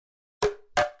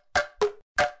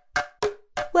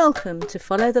Welcome to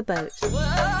Follow the Boat.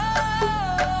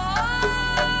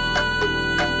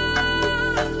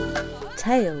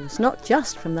 Tales not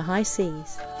just from the high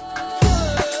seas.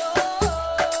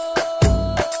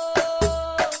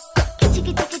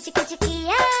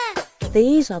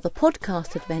 These are the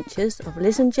podcast adventures of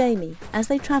Liz and Jamie as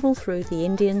they travel through the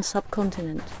Indian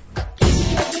subcontinent.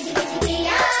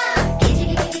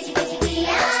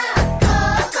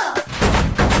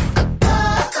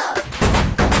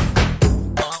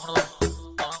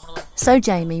 So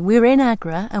Jamie, we're in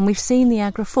Agra and we've seen the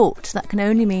Agra fort. That can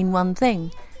only mean one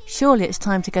thing. Surely it's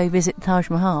time to go visit Taj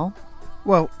Mahal.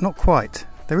 Well, not quite.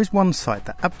 There is one site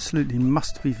that absolutely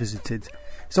must be visited.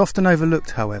 It's often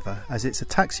overlooked, however, as it's a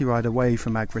taxi ride away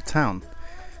from Agra town.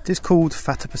 It is called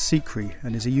Fatehpur Sikri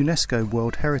and is a UNESCO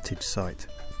World Heritage Site.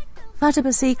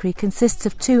 Fatehpur Sikri consists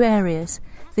of two areas,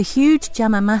 the huge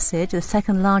Jama Masjid, the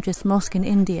second largest mosque in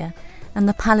India, and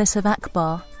the Palace of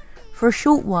Akbar. For a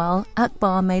short while,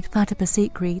 Akbar made Fatehpur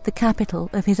Sikri the capital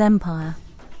of his empire.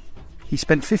 He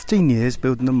spent 15 years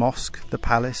building the mosque, the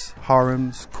palace,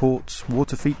 harems, courts,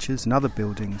 water features and other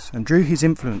buildings, and drew his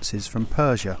influences from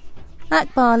Persia.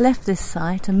 Akbar left this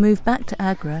site and moved back to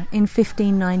Agra in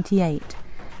 1598,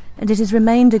 and it has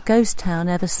remained a ghost town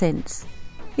ever since.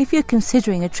 If you're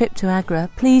considering a trip to Agra,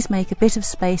 please make a bit of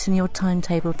space in your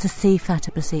timetable to see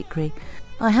Fatehpur Sikri.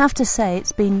 I have to say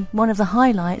it's been one of the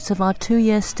highlights of our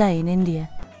 2-year stay in India.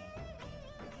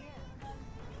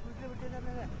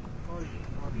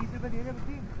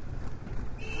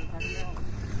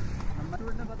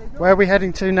 Where are we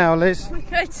heading to now, Liz?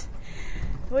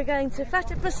 We're going to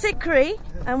Fatehpur Sikri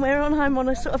and I'm on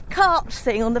a sort of cart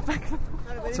thing on the back of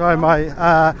the... Sorry,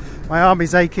 my arm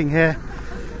is aching here.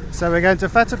 So we're going to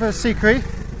Fatehpur Sikri,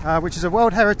 which is a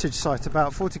World Heritage Site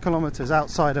about 40 kilometres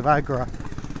outside of Agra.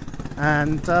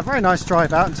 And a very nice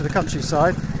drive out into the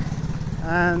countryside,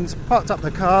 and parked up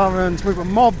the car, and we were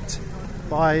mobbed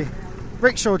by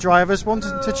rickshaw drivers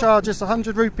wanting to charge us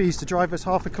 100 rupees to drive us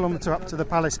half a kilometre up to the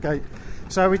palace gate.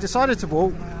 So we decided to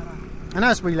walk, and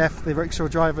as we left the rickshaw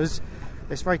drivers,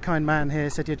 this very kind man here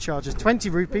said he'd charge us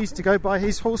 20 rupees to go buy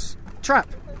his horse trap.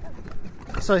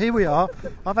 So here we are.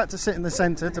 I've had to sit in the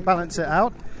centre to balance it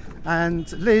out,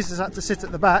 and Liz has had to sit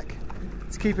at the back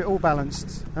to keep it all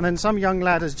balanced. And then some young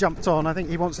lad has jumped on. I think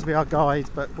he wants to be our guide,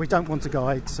 but we don't want a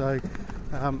guide, so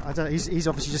he's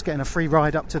obviously just getting a free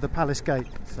ride up to the palace gate.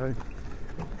 So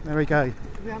there we go.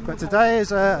 But today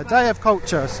is a day of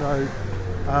culture, so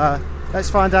let's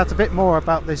find out a bit more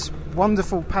about this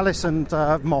wonderful palace and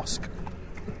mosque.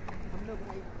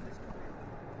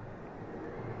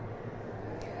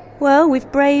 Well,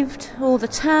 we've braved all the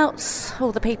touts,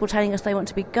 all the people telling us they want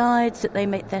to be guides, that they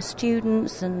make their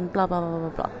students, and blah, blah, blah, blah,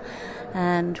 blah.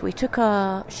 And we took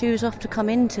our shoes off to come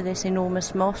into this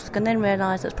enormous mosque and then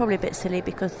realised that's probably a bit silly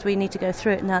because we need to go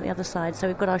through it and out the other side, so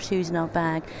we've got our shoes in our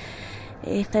bag.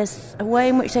 If there's a way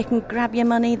in which they can grab your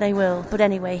money, they will. But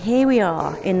anyway, here we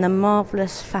are in the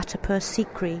marvellous Fatehpur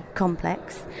Sikri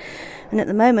complex. And at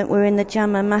the moment we're in the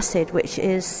Jama Masjid, which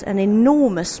is an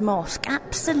enormous mosque,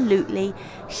 absolutely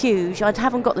huge. I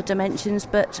haven't got the dimensions,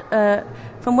 but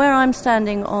from where I'm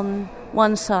standing on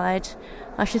one side,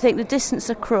 I should think the distance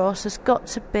across has got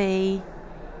to be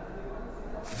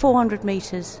 400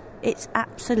 metres. It's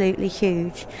absolutely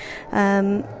huge.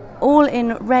 All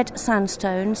in red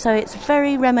sandstone, so it's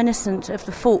very reminiscent of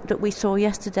the fort that we saw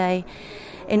yesterday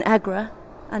in Agra,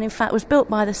 and in fact was built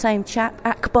by the same chap,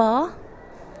 Akbar.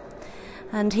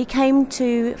 And he came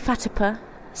to Fatehpur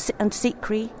and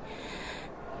Sikri,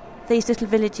 these little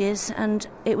villages, and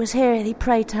it was here he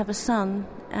prayed to have a son,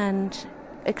 and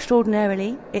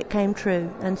extraordinarily it came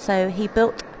true. And so he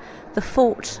built the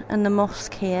fort and the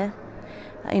mosque here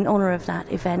in honour of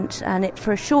that event, and it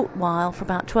for a short while, for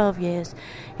about 12 years,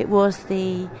 it was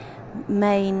the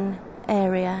main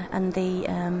area and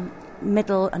the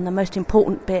middle and the most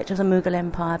important bit of the Mughal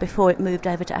Empire before it moved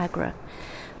over to Agra.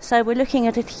 So we're looking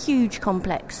at a huge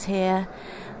complex here,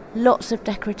 lots of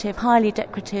decorative, highly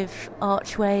decorative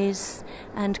archways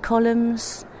and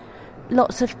columns,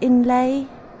 lots of inlay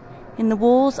in the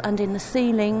walls and in the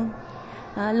ceiling,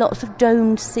 lots of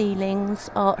domed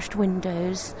ceilings, arched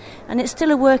windows, and it's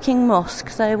still a working mosque,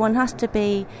 so one has to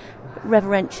be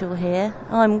reverential here.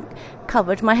 I'm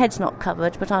covered, my head's not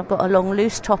covered, but I've got a long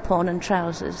loose top on and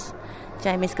trousers.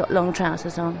 Jamie's got long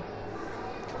trousers on.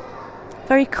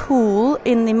 Very cool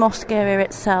in the mosque area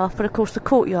itself, but of course the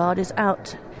courtyard is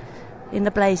out in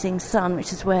the blazing sun,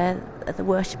 which is where the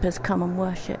worshippers come and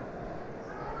worship.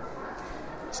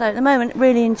 So at the moment,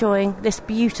 really enjoying this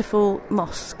beautiful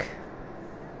mosque.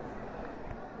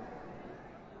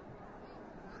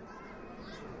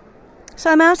 So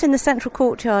I'm out in the central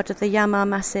courtyard of the Jama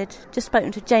Masjid, just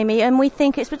spoken to Jamie, and we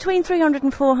think it's between 300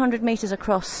 and 400 metres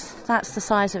across. That's the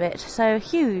size of it, so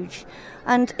huge.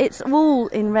 And it's all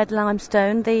in red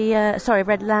limestone,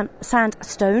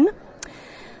 sandstone.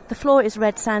 The floor is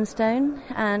red sandstone,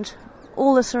 and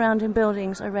all the surrounding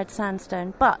buildings are red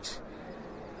sandstone. But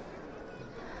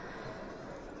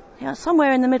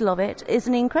somewhere in the middle of it is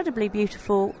an incredibly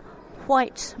beautiful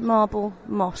white marble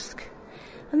mosque.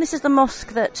 And this is the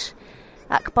mosque that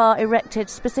Akbar erected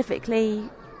specifically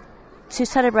to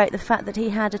celebrate the fact that he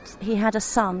had a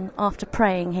son after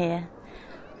praying here.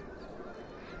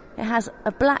 It has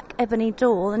a black ebony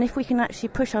door, and if we can actually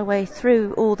push our way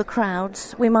through all the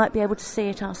crowds, we might be able to see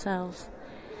it ourselves.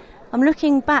 I'm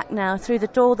looking back now through the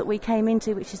door that we came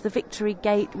into, which is the Victory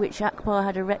Gate, which Akbar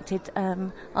had erected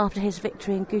after his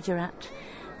victory in Gujarat.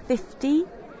 50,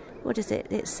 what is it?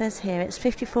 It says here, it's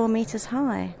 54 metres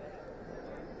high.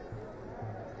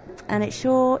 And it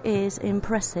sure is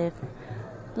impressive.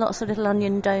 Lots of little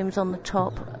onion domes on the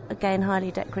top, again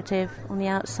highly decorative on the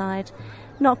outside.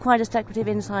 Not quite as decorative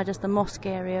inside as the mosque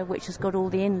area, which has got all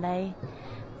the inlay,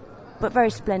 but very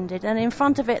splendid. And in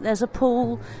front of it there's a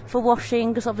pool for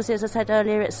washing, because obviously, as I said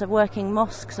earlier, it's a working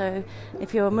mosque, so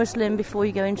if you're a Muslim, before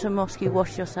you go into a mosque you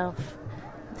wash yourself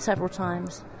several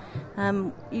times.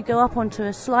 You go up onto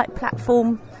a slight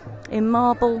platform in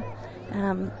marble,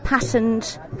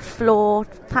 patterned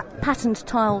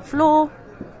tile floor,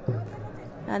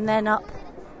 and then up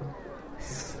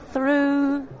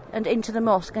through and into the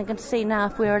mosque. I can see now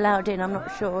if we're allowed in. I'm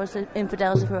not sure as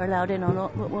infidels if we're allowed in or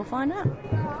not, but we'll find out.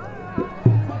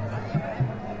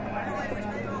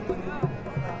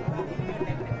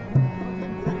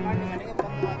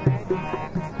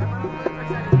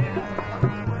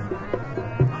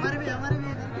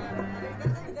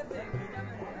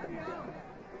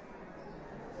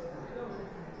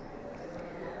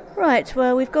 Right,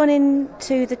 well, we've gone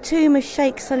into the tomb of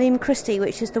Sheikh Salim Christie,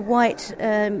 which is the white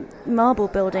marble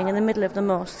building in the middle of the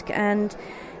mosque, and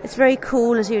it's very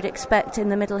cool, as you'd expect, in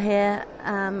the middle here,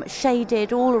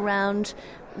 shaded all around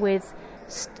with,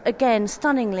 again,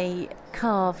 stunningly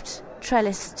carved,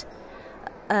 trellised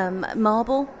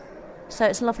marble, so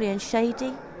it's lovely and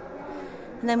shady.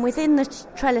 And then within the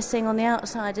trellising on the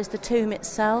outside is the tomb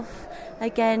itself,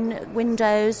 again,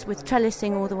 windows with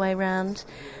trellising all the way round,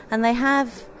 and they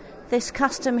have this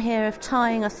custom here of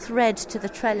tying a thread to the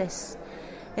trellis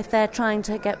if they're trying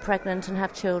to get pregnant and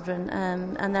have children,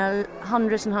 and there are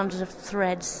hundreds and hundreds of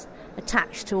threads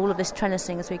attached to all of this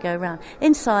trellising as we go around.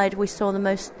 Inside we saw the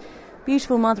most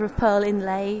beautiful mother of pearl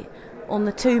inlay on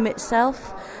the tomb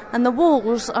itself, and the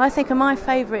walls I think are my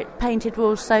favourite painted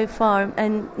walls so far,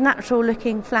 and natural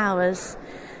looking flowers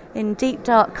in deep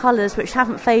dark colours which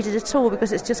haven't faded at all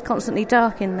because it's just constantly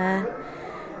dark in there.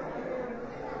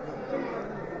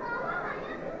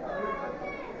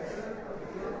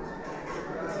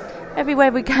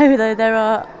 Everywhere we go, though, there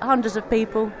are hundreds of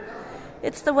people.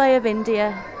 It's the way of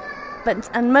India,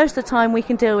 and most of the time we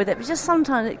can deal with it, but just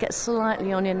sometimes it gets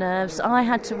slightly on your nerves. I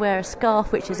had to wear a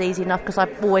scarf, which is easy enough because I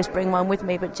always bring one with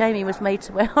me, but Jamie was made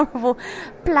to wear a horrible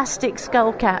plastic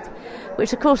skull cap,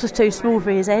 which of course was too small for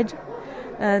his head,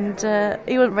 and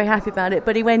he wasn't very happy about it,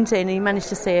 but he went in and he managed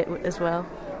to see it as well.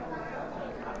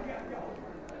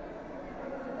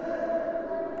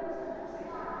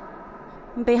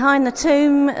 Behind the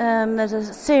tomb there's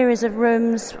a series of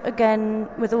rooms, again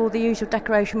with all the usual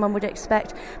decoration one would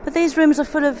expect, but these rooms are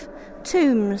full of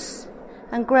tombs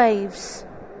and graves.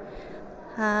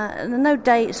 And there are no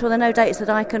dates, that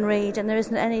I can read, and there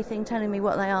isn't anything telling me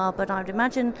what they are, but I would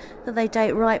imagine that they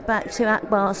date right back to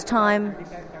Akbar's time.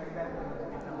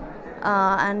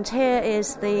 And here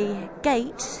is the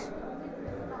gate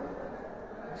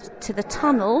to the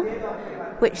tunnel,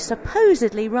 which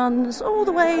supposedly runs all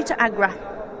the way to Agra.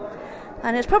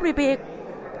 And it's probably be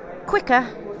quicker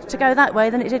to go that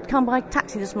way than it did come by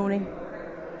taxi this morning.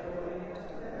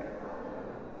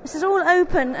 This is all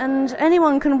open and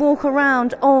anyone can walk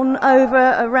around,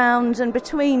 around and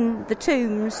between the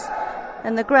tombs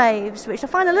and the graves, which I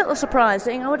find a little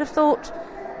surprising. I would have thought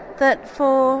that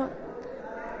for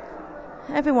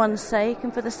everyone's sake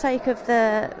and for the sake of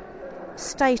the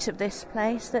state of this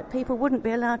place, that people wouldn't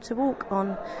be allowed to walk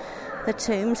on the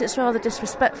tombs. It's rather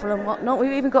disrespectful and whatnot.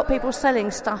 We've even got people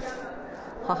selling stuff.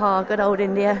 Haha, good old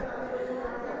India.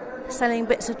 Selling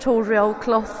bits of tawdry old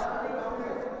cloth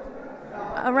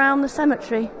around the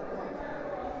cemetery.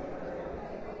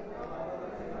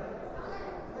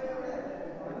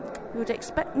 You would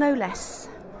expect no less.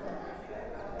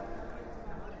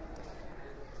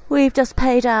 We've just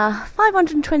paid our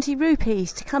 520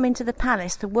 rupees to come into the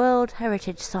palace, the World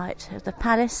Heritage Site of the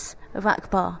Palace of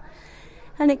Akbar.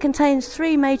 and it contains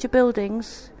 3 major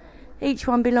buildings, each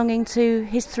one belonging to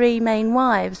his 3 main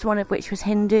wives, one of which was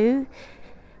Hindu,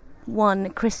 one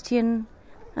Christian,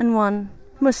 and one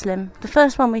Muslim. The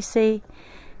first one we see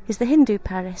is the Hindu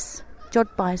palace,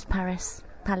 Jodhbai's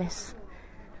palace.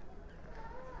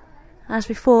 As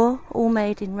before, all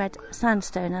made in red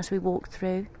sandstone as we walk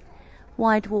through.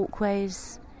 Wide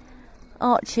walkways,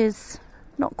 arches,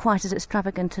 not quite as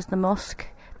extravagant as the mosque,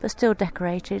 but still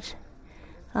decorated.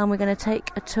 And we're going to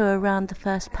take a tour around the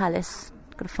first palace.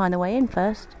 Got to find the way in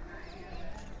first.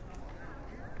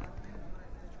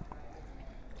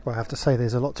 Well, I have to say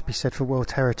there's a lot to be said for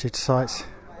World Heritage Sites.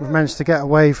 We've managed to get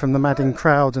away from the madding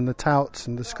crowd and the touts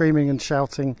and the screaming and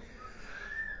shouting,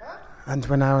 and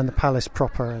we're now in the palace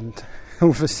proper, and all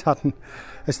of a sudden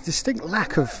there's a distinct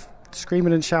lack of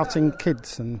screaming and shouting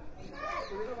kids, and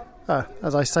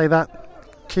as I say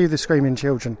that, cue the screaming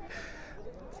children.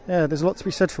 Yeah, there's a lot to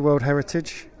be said for World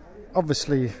Heritage.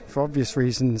 Obviously, for obvious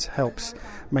reasons, helps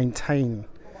maintain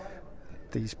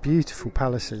these beautiful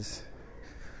palaces,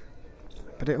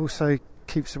 but it also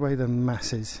keeps away the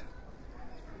masses.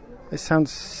 It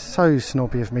sounds so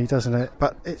snobby of me, doesn't it?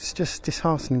 But it's just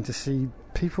disheartening to see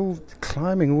people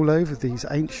climbing all over these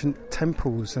ancient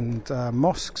temples and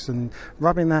mosques and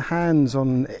rubbing their hands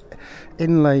on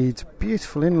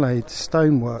beautiful inlaid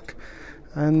stonework,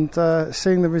 and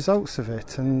seeing the results of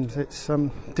it, and it's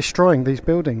destroying these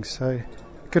buildings. So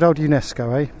good old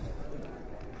UNESCO, eh?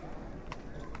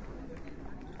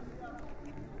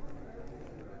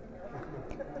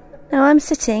 Now I'm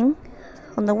sitting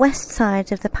on the west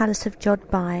side of the Palace of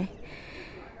Jodhbai,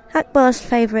 Akbar's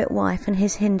favourite wife and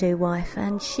his Hindu wife,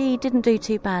 and she didn't do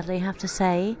too badly, I have to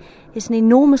say. It's an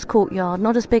enormous courtyard,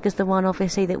 not as big as the one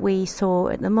obviously that we saw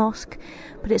at the mosque,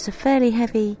 but it's a fairly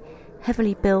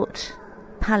heavily built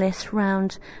palace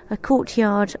round a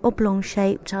courtyard, oblong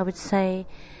shaped, I would say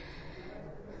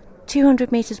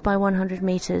 200 metres by 100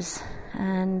 metres,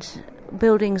 and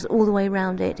buildings all the way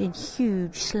round it in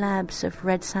huge slabs of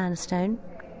red sandstone,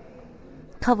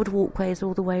 covered walkways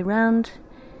all the way round,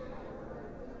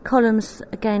 columns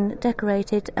again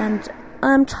decorated, and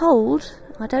I'm told,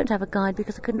 I don't have a guide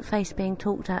because I couldn't face being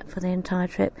talked at for the entire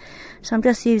trip, so I'm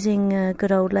just using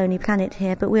good old Lonely Planet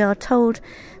here, but we are told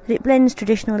that it blends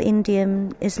traditional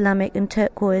Indian, Islamic and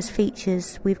turquoise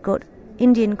features. We've got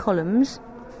Indian columns.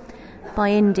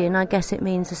 By Indian, I guess it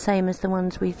means the same as the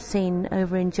ones we've seen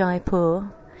over in Jaipur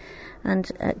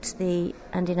and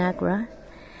in Agra.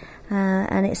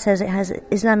 And it says it has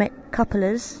Islamic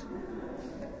cupolas.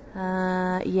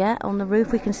 On the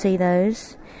roof we can see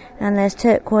those. And there's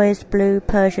turquoise blue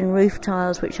Persian roof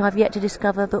tiles, which I've yet to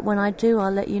discover, but when I do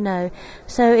I'll let you know.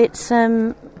 So it's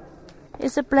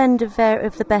a blend of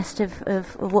the best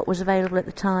of what was available at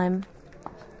the time.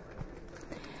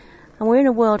 And we're in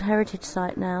a World Heritage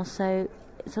Site now, so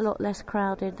it's a lot less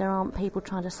crowded. There aren't people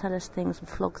trying to sell us things and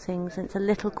flog things, and it's a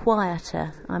little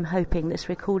quieter, I'm hoping, this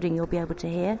recording you'll be able to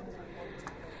hear.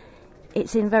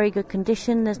 It's in very good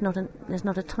condition. There's not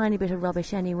a tiny bit of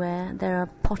rubbish anywhere. There are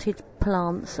potted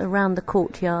plants around the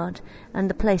courtyard, and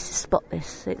the place is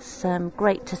spotless. It's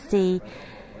great to see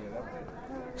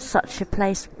such a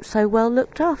place so well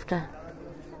looked after.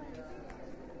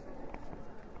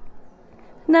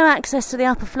 No access to the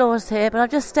upper floors here, but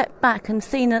I've just stepped back and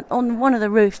seen that on one of the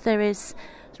roofs there is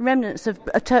remnants of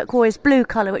a turquoise blue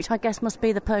colour, which I guess must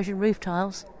be the Persian roof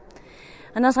tiles.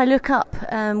 And as I look up,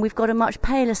 we've got a much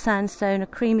paler sandstone, a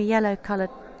creamy yellow coloured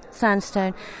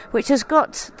sandstone, which has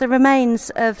got the remains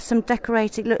of some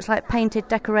decorated, looks like painted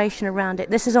decoration around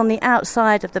it. This is on the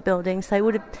outside of the building, so it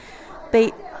would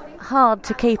be hard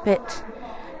to keep it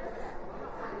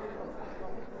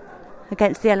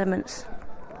against the elements.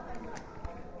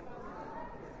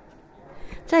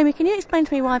 Jamie, can you explain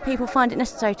to me why people find it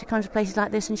necessary to come to places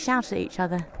like this and shout at each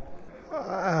other?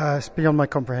 It's beyond my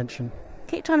comprehension.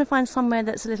 Keep trying to find somewhere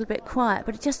that's a little bit quiet,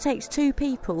 but it just takes 2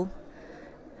 people,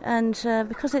 and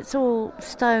because it's all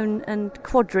stone and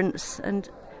quadrants and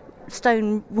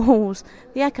stone walls,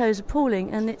 the echo's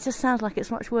appalling, and it just sounds like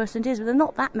it's much worse than it is, but there are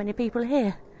not that many people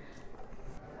here.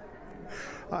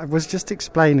 I was just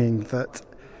explaining that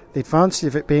the advantage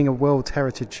of it being a World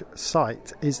Heritage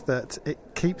Site is that it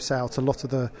keeps out a lot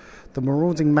of the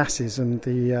marauding masses and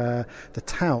the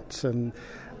touts, and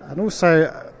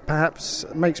also perhaps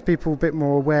makes people a bit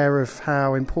more aware of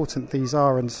how important these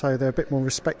are, and so they're a bit more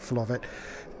respectful of it.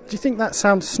 Do you think that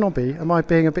sounds snobby? Am I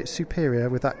being a bit superior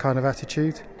with that kind of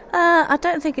attitude? I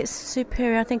don't think it's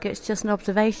superior. I think it's just an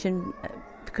observation,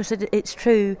 because it's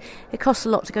true. It costs a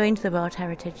lot to go into the World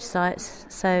Heritage Sites,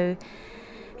 so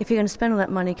if you're going to spend all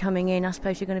that money coming in, I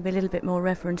suppose you're going to be a little bit more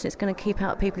reverent. It's going to keep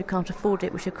out people who can't afford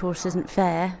it, which of course isn't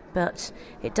fair, but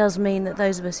it does mean that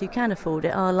those of us who can afford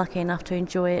it are lucky enough to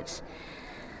enjoy it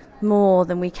more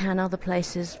than we can other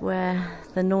places where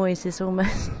the noise is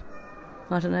almost,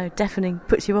 I don't know, deafening,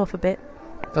 puts you off a bit.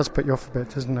 It does put you off a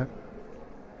bit, doesn't it?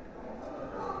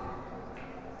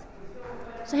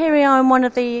 So here we are in one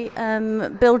of the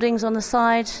buildings on the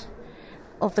side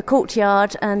of the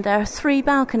courtyard, and there are 3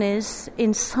 balconies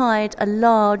inside a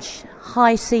large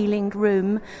high-ceilinged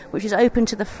room which is open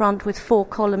to the front with 4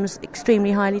 columns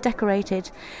extremely highly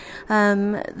decorated.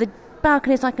 The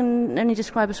balconies I can only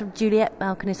describe as sort of Juliet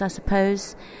balconies, I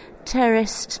suppose.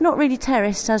 Terraced, not really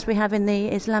terraced as we have in the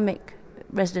Islamic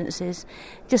residences,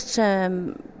 just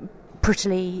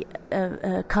prettily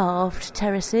carved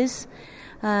terraces.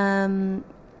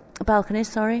 Balconies,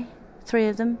 3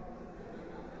 of them.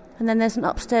 And then there's an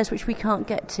upstairs which we can't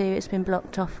get to. It's been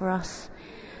blocked off for us.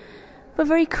 But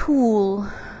very cool.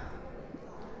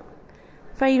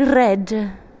 Very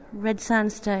red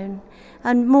sandstone.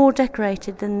 And more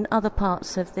decorated than other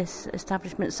parts of this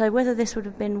establishment. So whether this would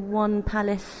have been one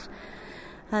palace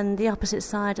and the opposite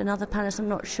side another palace, I'm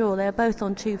not sure. They're both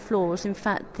on 2 floors. In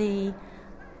fact, the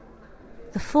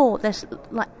fort, there's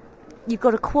like, you've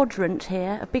got a quadrant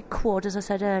here, a big quad, as I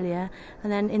said earlier,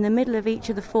 and then in the middle of each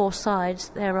of the 4 sides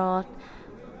there are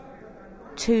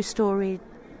 2-storey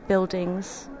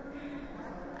buildings,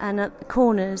 and at the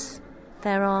corners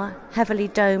there are heavily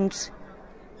domed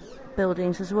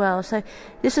buildings as well. So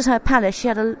this is her palace. She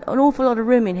had an awful lot of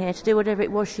room in here to do whatever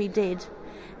it was she did,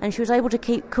 and she was able to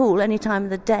keep cool any time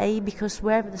of the day, because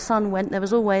wherever the sun went there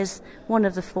was always one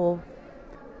of the 4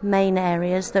 main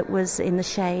areas that was in the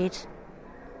shade.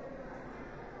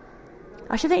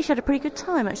 I should think she had a pretty good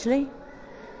time, actually.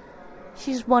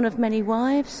 She's one of many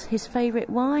wives, his favourite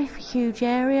wife, huge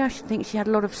area. I should think she had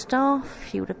a lot of staff.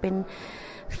 She would have been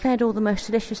fed all the most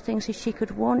delicious things that she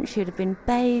could want. She would have been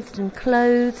bathed and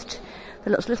clothed.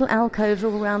 There are lots of little alcoves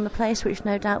all around the place, which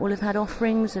no doubt will have had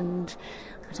offerings and,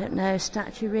 I don't know,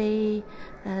 statuary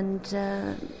and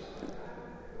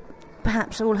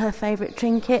perhaps all her favourite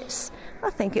trinkets. I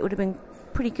think it would have been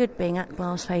pretty good being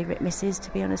Akbar's favourite missus,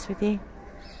 to be honest with you.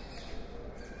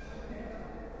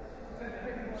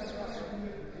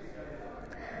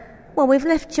 Well, we've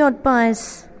left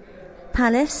Jodbai's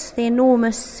palace, the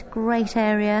enormous great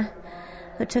area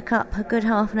that took up a good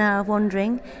half an hour of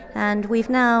wandering, and we've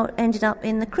now ended up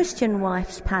in the Christian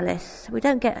wife's palace. We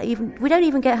don't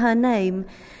even get her name.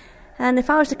 And if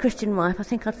I was the Christian wife, I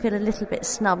think I'd feel a little bit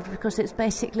snubbed, because it's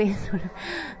basically a sort of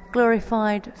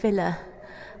glorified villa.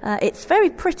 It's very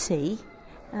pretty.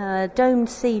 Domed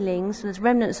ceilings, there's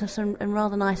remnants of some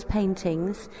rather nice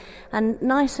paintings, and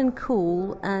nice and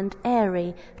cool and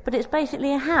airy, but it's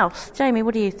basically a house. Jamie,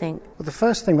 what do you think? Well, the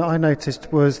first thing that I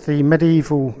noticed was the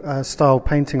medieval style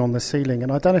painting on the ceiling, and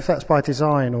I don't know if that's by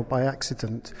design or by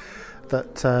accident,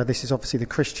 that this is obviously the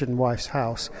Christian wife's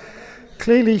house.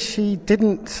 Clearly she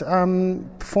didn't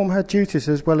perform her duties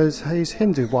as well as his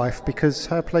Hindu wife, because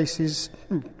her place is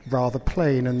rather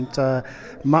plain and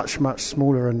much, much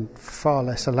smaller and far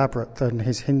less elaborate than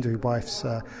his Hindu wife's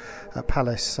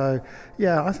palace. So,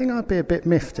 yeah, I think I'd be a bit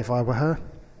miffed if I were her.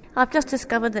 I've just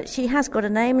discovered that she has got a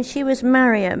name, and she was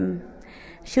Mariam.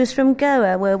 She was from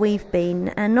Goa, where we've been,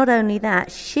 and not only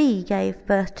that, she gave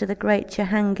birth to the great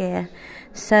Jahangir.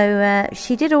 So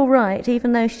she did all right,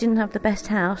 even though she didn't have the best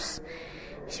house.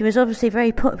 She was obviously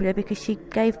very popular because she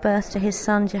gave birth to his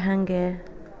son Jahangir.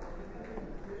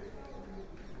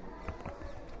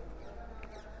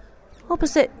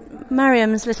 Opposite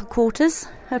Mariam's little quarters,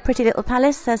 her pretty little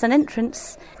palace, there's an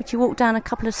entrance which you walk down a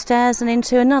couple of stairs and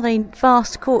into another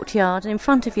vast courtyard, and in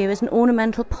front of you is an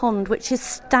ornamental pond which is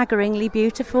staggeringly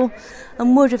beautiful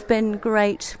and would have been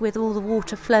great with all the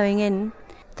water flowing in.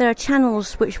 There are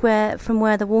channels from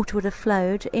where the water would have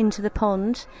flowed into the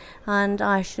pond, and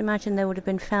I should imagine there would have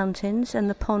been fountains, and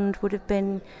the pond would have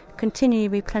been continually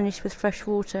replenished with fresh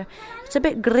water. It's a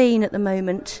bit green at the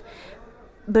moment,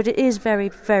 but it is very,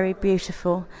 very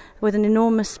beautiful, with an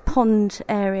enormous pond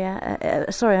area,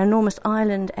 enormous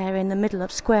island area in the middle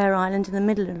of Square Island in the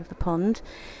middle of the pond,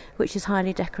 which is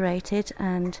highly decorated,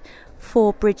 and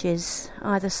 4 bridges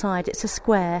either side. It's a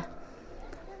square.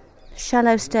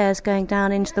 Shallow stairs going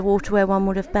down into the water where one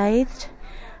would have bathed,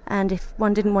 and if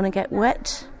one didn't want to get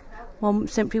wet, one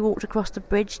simply walked across the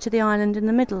bridge to the island in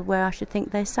the middle where I should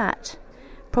think they sat.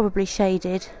 Probably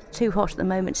shaded, too hot at the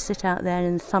moment to sit out there, and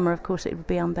in the summer of course it would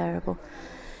be unbearable.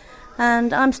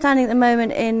 And I'm standing at the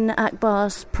moment in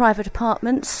Akbar's private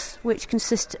apartments, which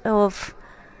consist of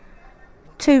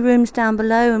 2 rooms down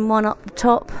below and 1 up the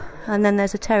top, and then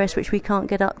there's a terrace which we can't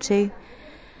get up to.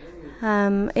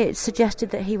 It suggested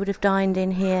that he would have dined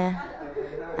in here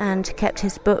and kept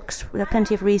his books. There are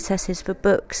plenty of recesses for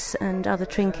books and other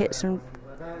trinkets and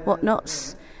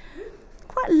whatnots.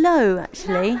 Quite low,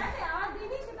 actually.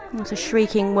 There's a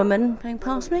shrieking woman going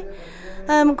past me.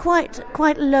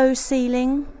 Quite low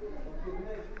ceiling.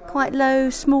 Quite low,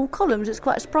 small columns. It's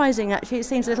quite surprising, actually. It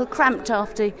seems a little cramped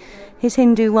after his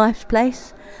Hindu wife's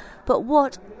place. But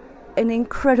what an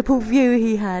incredible view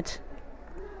he had.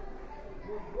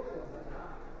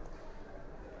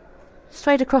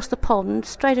 Straight across the pond,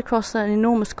 straight across an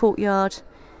enormous courtyard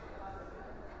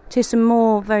to some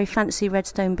more very fancy red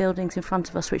stone buildings in front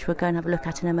of us, which we'll go and have a look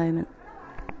at in a moment.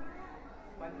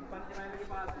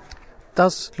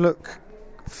 Does look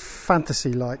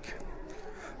fantasy-like.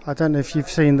 I don't know if you've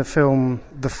seen the film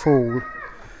The Fall,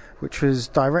 which was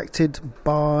directed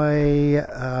by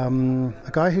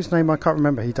a guy whose name I can't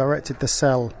remember. He directed The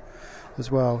Cell as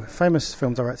well. Famous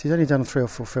film director. He's only done 3 or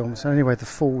 4 films. Anyway, The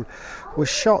Fall was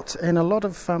shot in a lot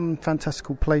of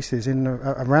fantastical places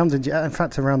around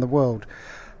the world.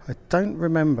 I don't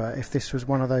remember if this was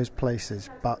one of those places,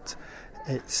 but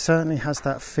it certainly has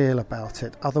that feel about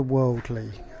it,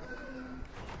 otherworldly.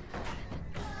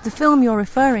 The film you're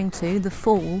referring to, The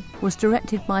Fall, was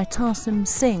directed by Tarsem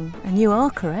Singh, and you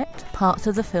are correct, parts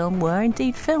of the film were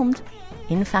indeed filmed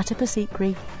in Fatehpur,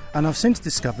 Sikri. And I've since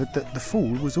discovered that The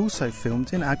Fall was also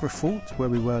filmed in Agra Fort, where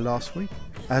we were last week,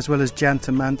 as well as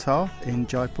Jantar Mantar in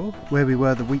Jaipur, where we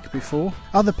were the week before.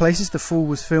 Other places The Fall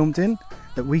was filmed in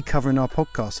that we cover in our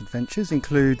podcast adventures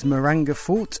include Maranga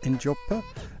Fort in Jodhpur,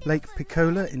 Lake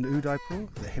Pichola in Udaipur,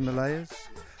 the Himalayas.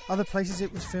 Other places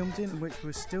it was filmed in which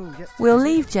were still yet to We'll visit.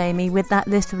 leave Jamie with that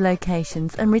list of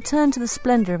locations and return to the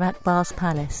splendour of Akbar's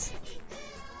palace.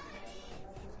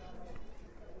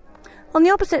 On the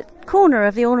opposite corner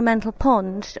of the ornamental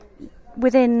pond,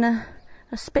 within a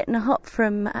spit and a hop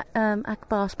from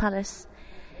Akbar's palace,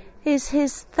 is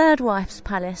his third wife's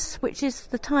palace, which is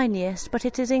the tiniest, but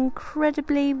it is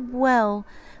incredibly well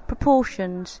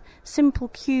proportioned, simple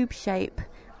cube shape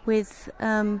with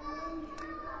 2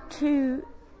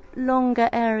 longer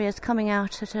areas coming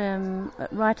out at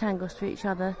right angles to each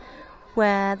other,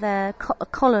 where their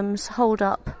columns hold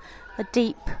up a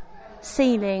deep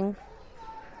ceiling.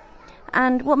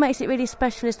 And what makes it really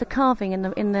special is the carving in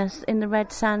the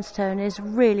red sandstone is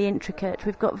really intricate.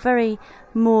 We've got very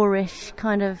Moorish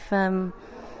kind of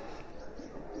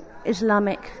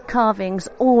Islamic carvings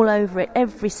all over it.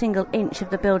 Every single inch of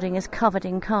the building is covered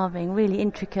in carving, really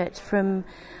intricate, from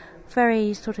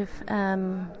very sort of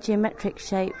geometric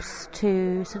shapes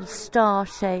to sort of star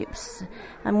shapes.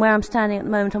 And where I'm standing at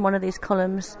the moment on one of these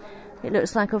columns, it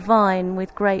looks like a vine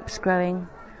with grapes growing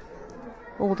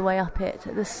all the way up it.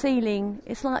 The ceiling,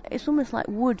 it's almost like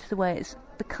wood, the way it's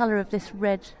the colour of this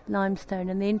red limestone,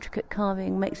 and the intricate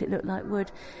carving makes it look like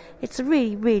wood. It's a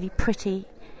really, really pretty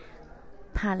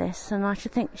palace, and I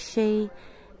should think she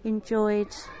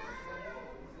enjoyed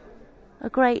a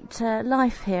great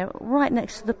life here, right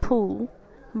next to the pool,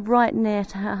 right near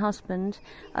to her husband,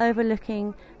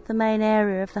 overlooking the main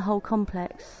area of the whole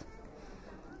complex.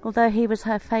 Although he was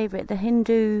her favourite, the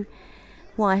Hindu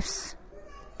wife's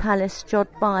palace,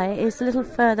 Jodhpur, is a little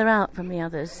further out from the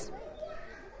others.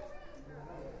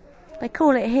 They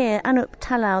call it here Anup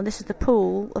Talao. This is the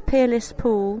pool. A peerless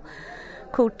pool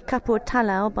called Kapur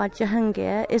Talao by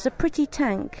Jahangir is a pretty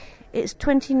tank. It's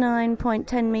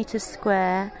 29.10 metres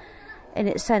square. In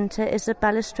its centre is a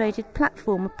balustraded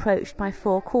platform approached by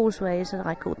 4 causeways, as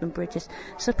I call them bridges,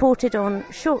 supported on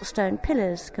short stone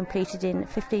pillars, completed in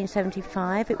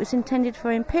 1575. It was intended for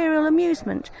imperial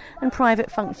amusement and private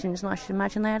functions, and I should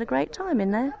imagine they had a great time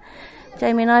in there.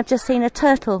 Jamie and I have just seen a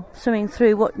turtle swimming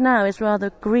through what now is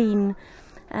rather green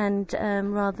and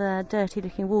rather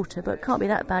dirty-looking water, but it can't be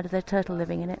that bad if there's a turtle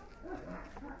living in it.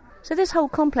 So this whole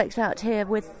complex out here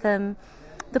with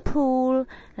the pool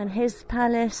and his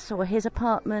palace or his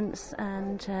apartments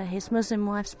and his Muslim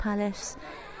wife's palace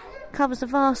covers a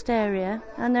vast area,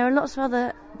 and there are lots of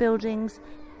other buildings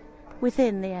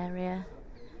within the area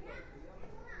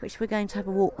which we're going to have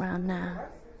a walk round now.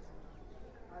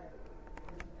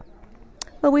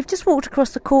 Well, we've just walked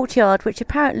across the courtyard, which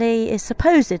apparently is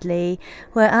supposedly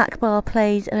where Akbar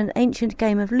played an ancient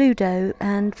game of Ludo,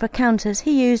 and for counters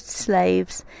he used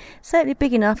slaves. Certainly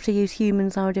big enough to use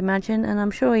humans, I would imagine, and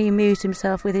I'm sure he amused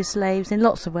himself with his slaves in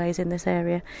lots of ways in this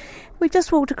area. We've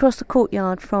just walked across the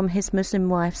courtyard from his Muslim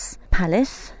wife's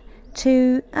palace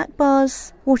to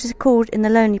Akbar's, what is called in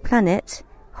the Lonely Planet,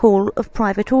 Hall of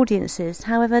Private Audiences.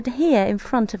 However, here in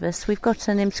front of us we've got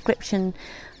an inscription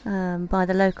by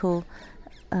the local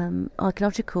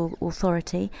archaeological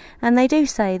authority, and they do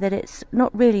say that it's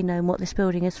not really known what this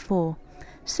building is for.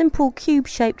 simple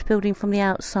cube-shaped building from the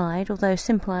outside, although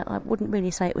simple, I wouldn't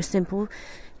really say it was simple.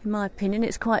 In my opinion,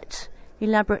 it's quite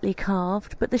elaborately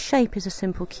carved, but the shape is a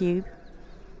simple cube.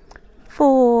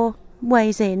 4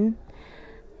 ways in,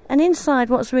 and inside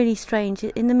what's really strange,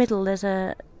 in the middle there's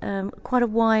quite a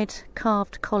wide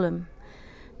carved column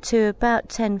to about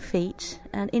 10 feet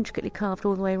and intricately carved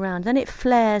all the way around. Then it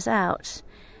flares out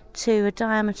to a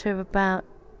diameter of about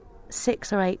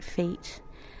 6 or 8 feet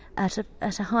at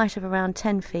a height of around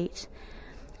 10 feet,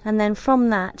 and then from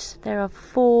that there are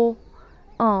 4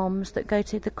 arms that go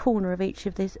to the corner of each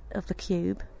of the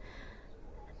cube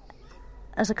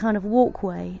as a kind of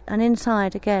walkway, and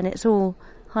inside again it's all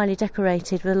highly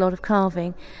decorated with a lot of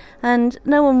carving, and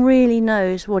no one really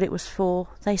knows what it was for.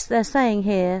 They're saying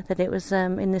here that it was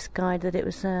in this guide that it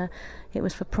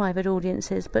was for private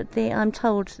audiences, but I'm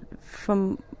told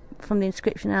from the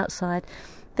inscription outside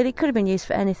that it could have been used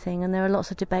for anything, and there are lots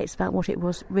of debates about what it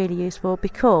was really used for,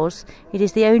 because it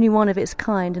is the only one of its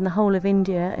kind in the whole of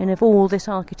India, and of all this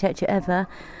architecture ever.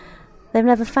 They've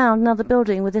never found another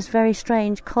building with this very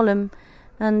strange column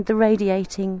and the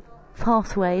radiating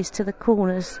pathways to the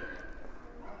corners.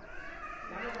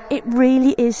 It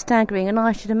really is staggering, and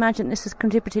I should imagine this has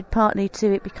contributed partly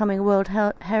to it becoming a World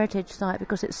Heritage Site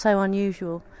because it's so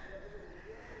unusual.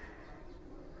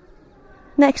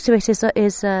 Next to it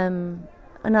is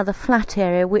another flat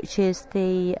area, which is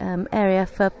the area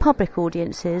for public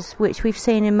audiences, which we've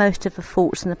seen in most of the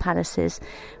forts and the palaces,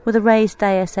 with a raised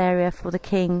dais area for the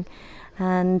king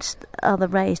and other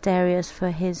raised areas for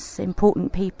his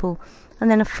important people, and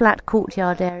then a flat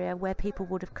courtyard area where people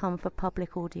would have come for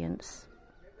public audience.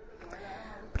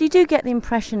 But you do get the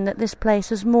impression that this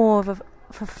place was more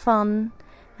for fun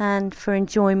and for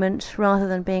enjoyment rather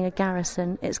than being a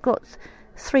garrison. It's got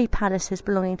 3 palaces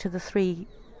belonging to the 3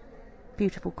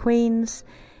 beautiful queens.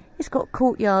 It's got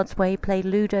courtyards where you play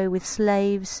Ludo with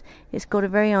slaves. It's got a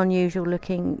very unusual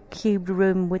looking cubed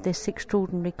room with this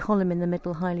extraordinary column in the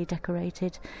middle, highly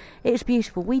decorated. It's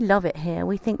beautiful. We love it here.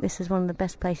 We think this is one of the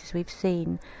best places we've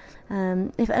seen,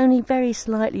 if only very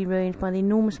slightly ruined by the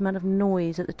enormous amount of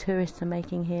noise that the tourists are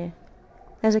making here.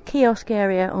 There's a kiosk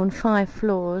area on 5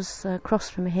 floors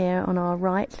across from here on our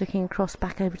right, looking across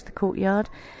back over to the courtyard.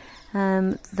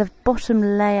 The bottom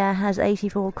layer has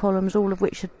 84 columns, all of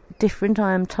which are different,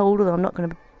 I am told, although I'm not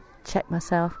going to check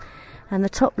myself. And the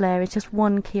top layer is just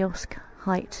 1 kiosk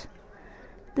height.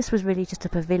 This was really just a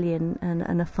pavilion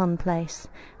and a fun place.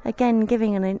 Again,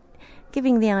 giving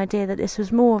the idea that this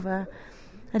was more of a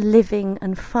living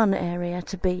and fun area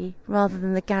to be, rather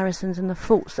than the garrisons and the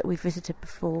forts that we've visited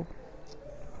before.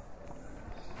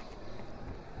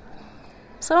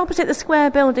 So opposite the square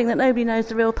building that nobody knows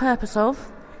the real purpose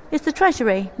of is the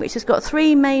treasury, which has got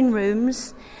 3 main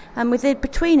rooms, and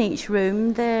between each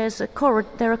room there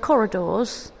are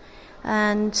corridors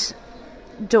and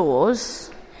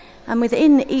doors, and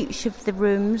within each of the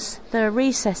rooms there are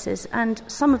recesses, and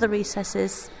some of the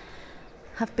recesses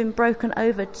have been broken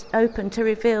open to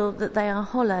reveal that they are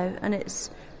hollow, and it's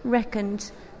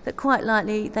reckoned that quite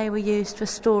likely they were used for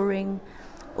storing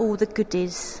all the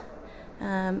goodies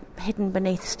hidden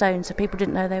beneath stone, so people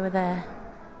didn't know they were there.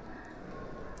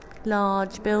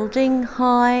 Large building,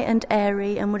 high and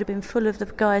airy, and would have been full of the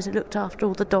guys who looked after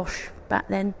all the dosh back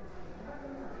then.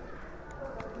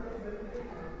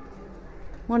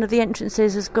 One of the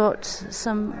entrances has got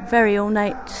some very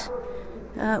ornate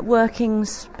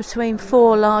workings between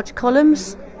 4 large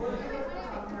columns.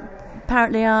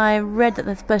 Apparently I read that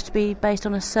they're supposed to be based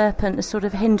on a serpent, a sort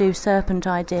of Hindu serpent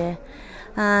idea,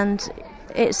 and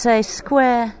it's a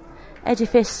square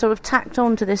edifice sort of tacked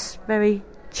onto this very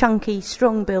chunky,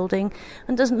 strong building,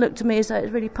 and doesn't look to me as though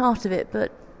it's really part of it,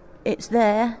 but it's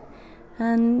there,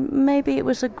 and maybe it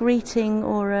was a greeting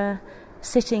or a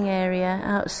sitting area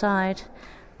outside,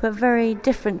 but very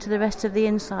different to the rest of the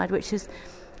inside, which is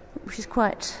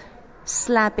quite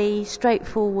slabby,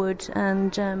 straightforward,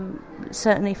 and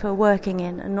certainly for working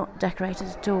in, and not decorated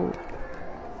at all.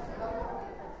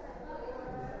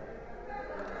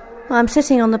 I'm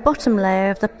sitting on the bottom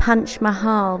layer of the Panch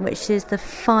Mahal, which is the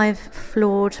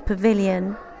 5-floored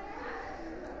pavilion,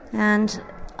 and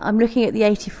I'm looking at the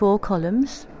 84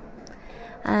 columns,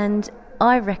 and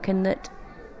I reckon that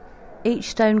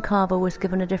each stone carver was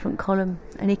given a different column,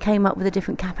 and he came up with a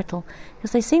different capital,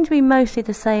 because they seem to be mostly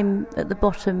the same at the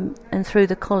bottom and through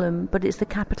the column, but it's the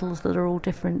capitals that are all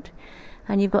different.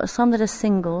 And you've got some that are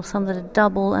single, some that are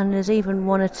double, and there's even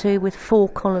 1 or 2 with 4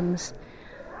 columns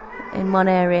in one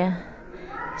area.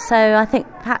 So I think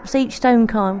perhaps each stone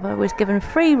carver was given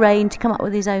free rein to come up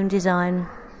with his own design.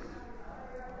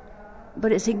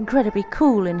 but it's incredibly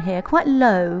cool in here, quite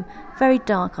low, very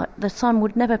dark. The sun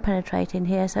would never penetrate in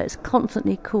here, so it's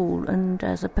constantly cool, and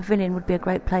as a pavilion would be a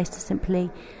great place to simply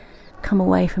come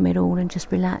away from it all and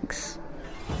just relax.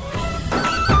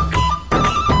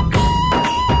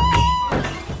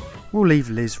 We'll leave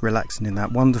Liz relaxing in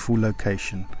that wonderful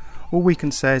location. All we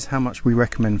can say is how much we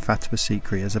recommend Fatehpur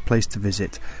Sikri as a place to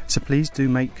visit, so please do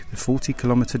make the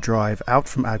 40-kilometre drive out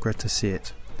from Agra to see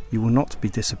it. You will not be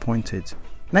disappointed.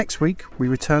 Next week we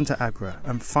return to Agra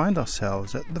and find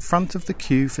ourselves at the front of the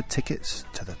queue for tickets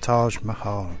to the Taj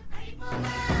Mahal.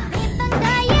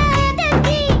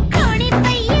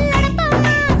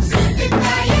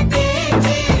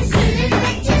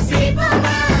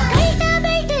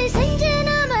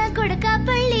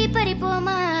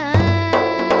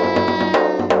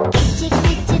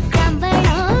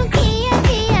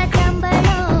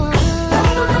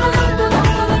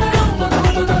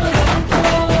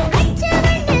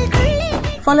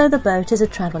 Follow the Boat is a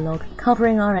travelogue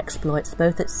covering our exploits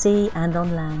both at sea and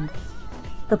on land.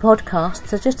 The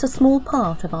podcasts are just a small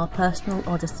part of our personal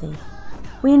odyssey.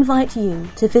 We invite you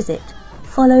to visit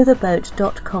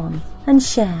followtheboat.com and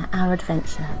share our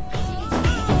adventure.